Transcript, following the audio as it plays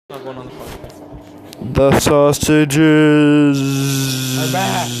Not going on the podcast. The sausages. Are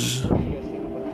back.